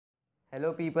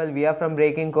Hello people, we are from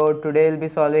Breaking Code. Today we'll be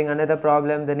solving another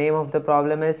problem. The name of the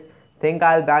problem is Think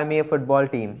I'll Buy Me a Football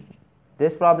Team.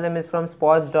 This problem is from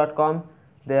SPOJ.com.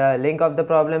 The link of the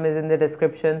problem is in the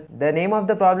description. The name of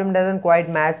the problem doesn't quite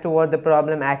match to what the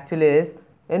problem actually is.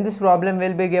 In this problem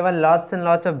we'll be given lots and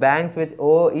lots of banks which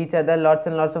owe each other lots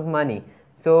and lots of money.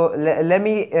 So let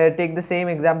me take the same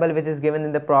example which is given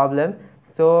in the problem.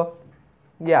 So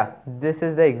yeah, this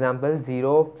is the example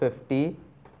 0, 50,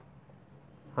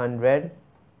 100,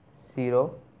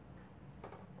 0,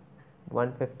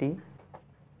 150.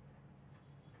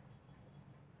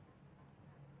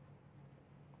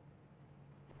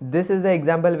 This is the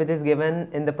example which is given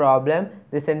in the problem.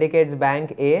 This indicates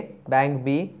bank A, bank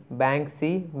B, bank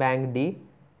C, bank D.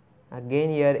 Again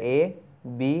here A,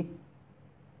 B,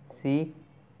 C,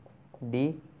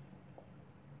 D.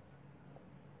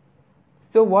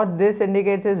 So what this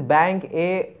indicates is bank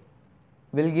A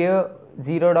will give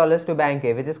 $0 to bank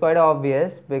A, which is quite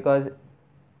obvious because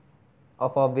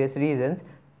of obvious reasons.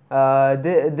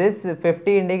 This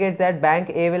 50 indicates that bank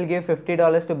A will give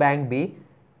 $50 to bank B.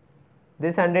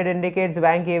 This 100 indicates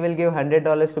bank A will give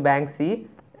 $100 to bank C,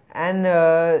 and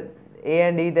A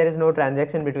and E, there is no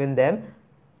transaction between them.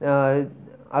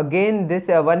 Again this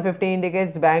 150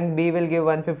 indicates bank B will give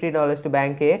 $150 to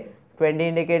bank A, 20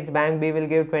 indicates bank B will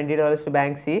give $20 to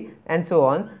bank C, and so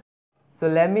on. So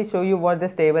let me show you what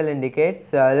this table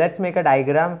indicates. Let's make a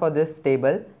diagram for this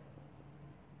table.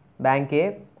 Bank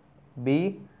A,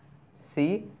 B,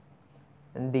 C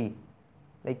and D.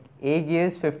 Like A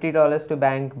gives $50 to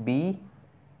bank B,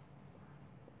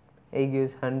 A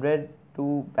gives 100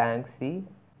 to bank C,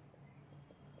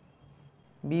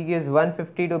 B gives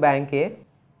 150 to bank A,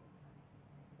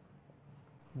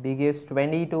 B gives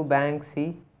 20 to bank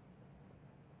C.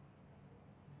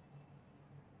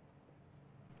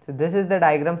 So this is the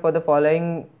diagram for the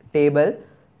following table.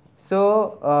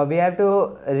 So we have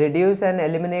to reduce and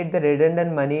eliminate the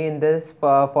redundant money in this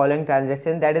following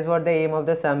transaction. That is what the aim of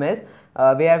the sum is.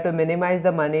 We have to minimize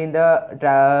the money in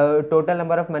the total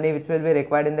number of money which will be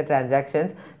required in the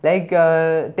transactions. Like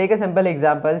take a simple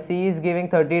example. C is giving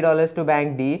 $30 to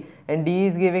bank D and D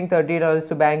is giving $30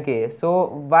 to bank A. So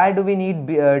why do we need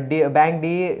bank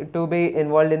D to be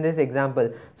involved in this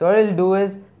example? So what we'll do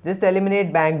is just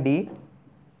eliminate bank D.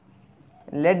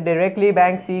 Let directly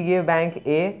bank C give bank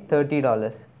A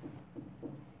 $30.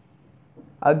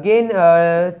 Again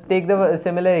take the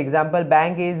similar example.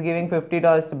 Bank A is giving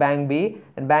 $50 to bank B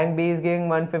and bank B is giving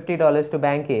 $150 to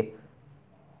bank A.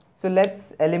 So let's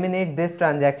eliminate this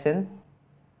transaction.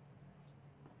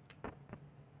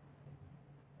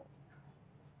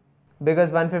 Because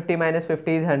 150 minus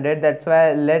 50 is 100, that's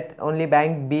why let only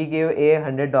bank B give A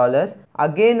 $100.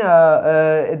 Again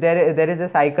there is a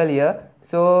cycle here.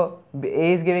 So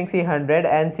A is giving C 100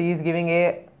 and C is giving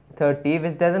A 30,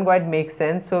 which doesn't quite make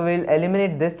sense. So we'll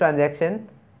eliminate this transaction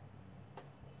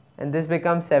and this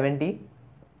becomes 70.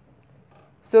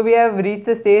 So we have reached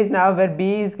the stage now where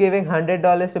B is giving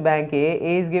 $100 to bank A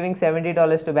is giving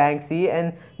 $70 to bank C,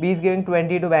 and B is giving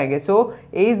 20 to bank A. So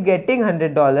A is getting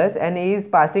 $100 and A is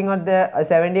passing on the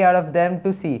 70 out of them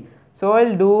to C. So what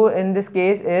I'll do in this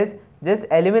case is just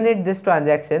eliminate this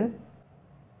transaction.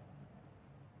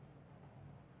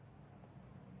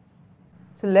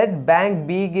 So let bank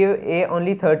B give A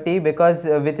only 30 because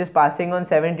which is passing on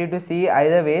 70 to C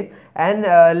either ways, and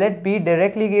let B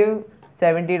directly give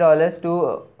 $70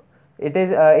 to it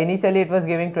is initially it was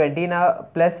giving 20, now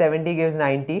plus 70 gives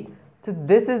 90. So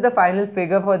this is the final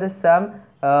figure for the sum.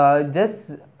 Just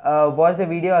watch the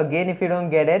video again if you don't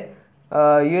get it.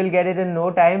 You will get it in no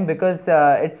time because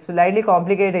it's slightly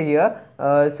complicated here.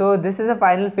 So this is the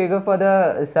final figure for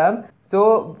the sum.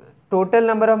 So total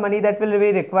number of money that will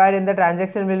be required in the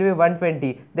transaction will be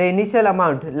 120. The initial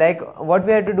amount, like what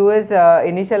we have to do is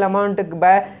initial amount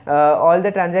by all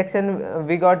the transaction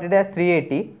we got it as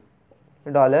 $380,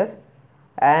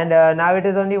 and now it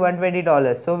is only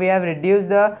 $120. So we have reduced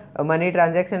the money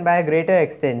transaction by a greater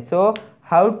extent. So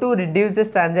how to reduce these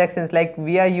transactions? Like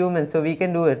we are humans, so we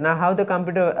can do it. Now how the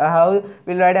computer how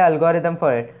we'll write an algorithm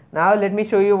for it. Now let me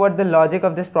show you what the logic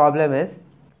of this problem is.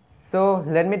 So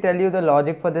let me tell you the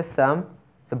logic for this sum.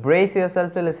 So brace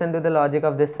yourself to listen to the logic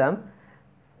of this sum.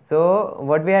 So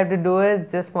what we have to do is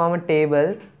just form a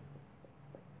table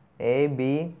A,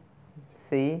 B,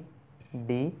 C,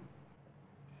 D.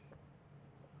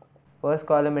 First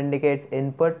column indicates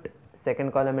input,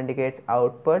 second column indicates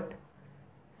output.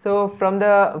 So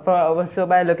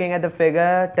by looking at the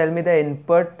figure, tell me the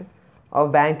input of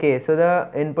bank A. So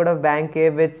the input of bank A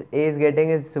which A is getting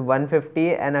is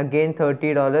 150 and again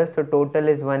 $30, so total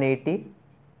is 180.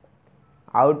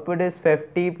 Output is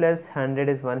 50 plus 100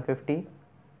 is 150.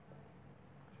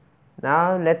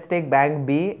 Now let's take bank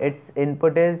B. Its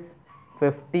input is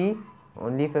 50,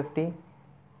 only 50,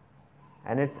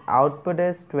 and its output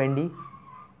is 20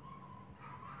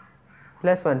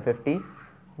 plus 150,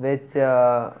 which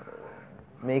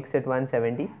makes it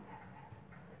 170.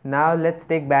 Now let's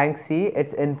take bank C.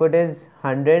 Its input is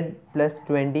 100 plus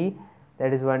 20,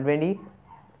 that is 120,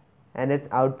 and its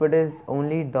output is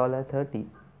only $30.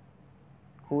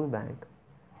 Cool bank.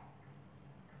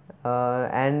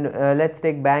 Let's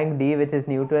take bank D, which is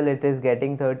neutral. It is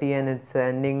getting 30 and it's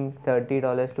sending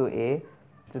 $30 to A.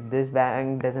 So this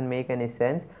bank doesn't make any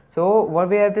sense. So what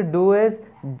we have to do is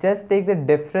just take the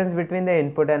difference between the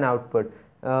input and output.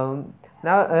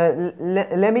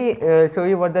 Let me show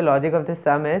you what the logic of the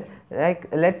sum is. Like,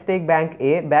 let's take bank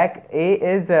A. Bank A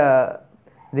is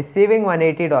receiving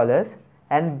 $180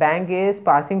 and bank A is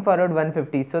passing forward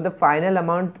 150. So the final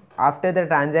amount after the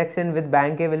transaction with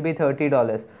bank A will be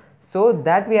 $30. So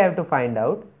that we have to find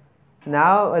out.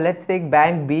 Now let's take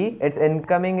bank B. Its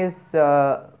incoming is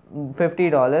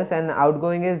 $50 and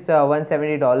outgoing is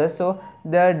 $170. So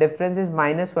the difference is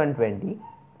minus 120.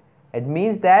 It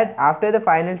means that after the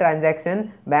final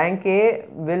transaction, bank A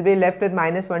will be left with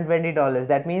minus $120.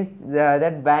 That means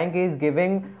that bank A is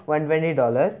giving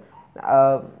 $120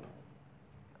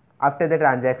 after the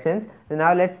transactions. So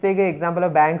now let's take an example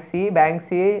of bank C. Bank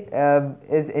C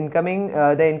is incoming,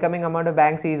 the incoming amount of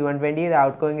bank C is 120, the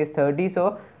outgoing is 30,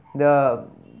 so the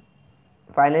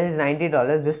final is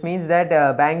 $90. This means that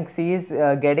bank C is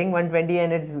getting 120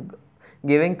 and it's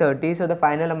giving 30, so the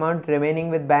final amount remaining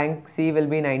with bank C will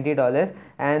be $90,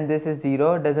 and this is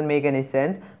 0, doesn't make any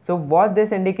sense. So what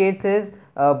this indicates is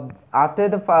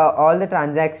after all the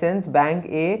transactions, bank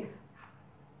A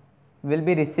will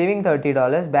be receiving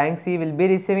 $30, bank C will be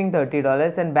receiving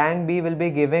 $30, and bank B will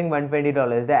be giving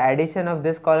 $120. The addition of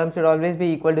this column should always be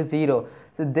equal to 0.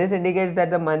 So this indicates that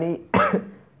the money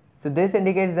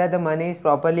is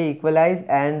properly equalized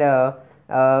and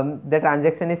the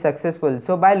transaction is successful.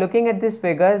 So by looking at these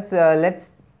figures, let's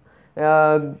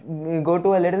go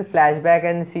to a little flashback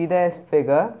and see this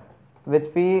figure which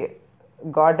we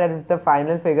got as the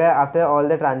final figure after all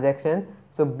the transactions.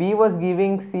 So B was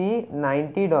giving C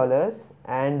 $90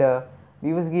 and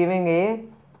B was giving A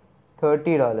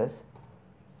 $30.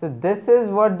 So this is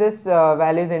what this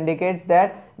values indicates,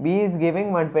 that B is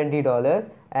giving $120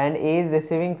 and A is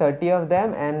receiving 30 of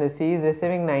them and C is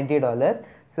receiving $90.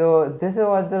 So this is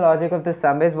what the logic of the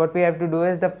sum is. What we have to do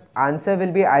is the answer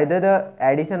will be either the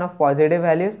addition of positive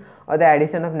values or the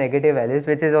addition of negative values,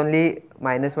 which is only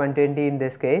minus 120 in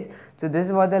this case. So this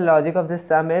is what the logic of this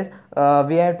sum is.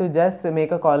 We have to just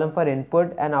make a column for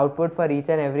input and output for each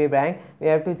and every bank. We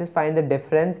have to just find the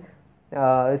difference.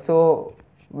 So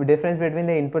difference between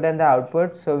the input and the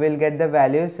output, so we'll get the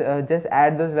values, just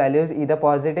add those values either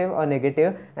positive or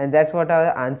negative, and that's what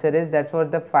our answer is. That's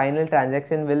what the final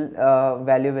transaction will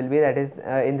value will be, that is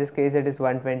in this case it is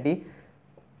 120.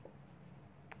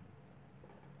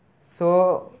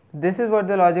 So this is what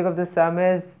the logic of the sum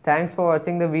is. Thanks for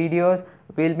watching the videos.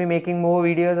 We'll be making more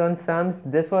videos on sums.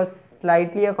 This was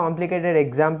slightly a complicated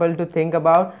example to think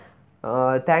about.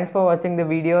 Thanks for watching the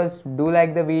videos. Do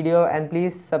like the video and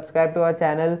please subscribe to our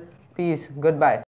channel. Peace. Goodbye.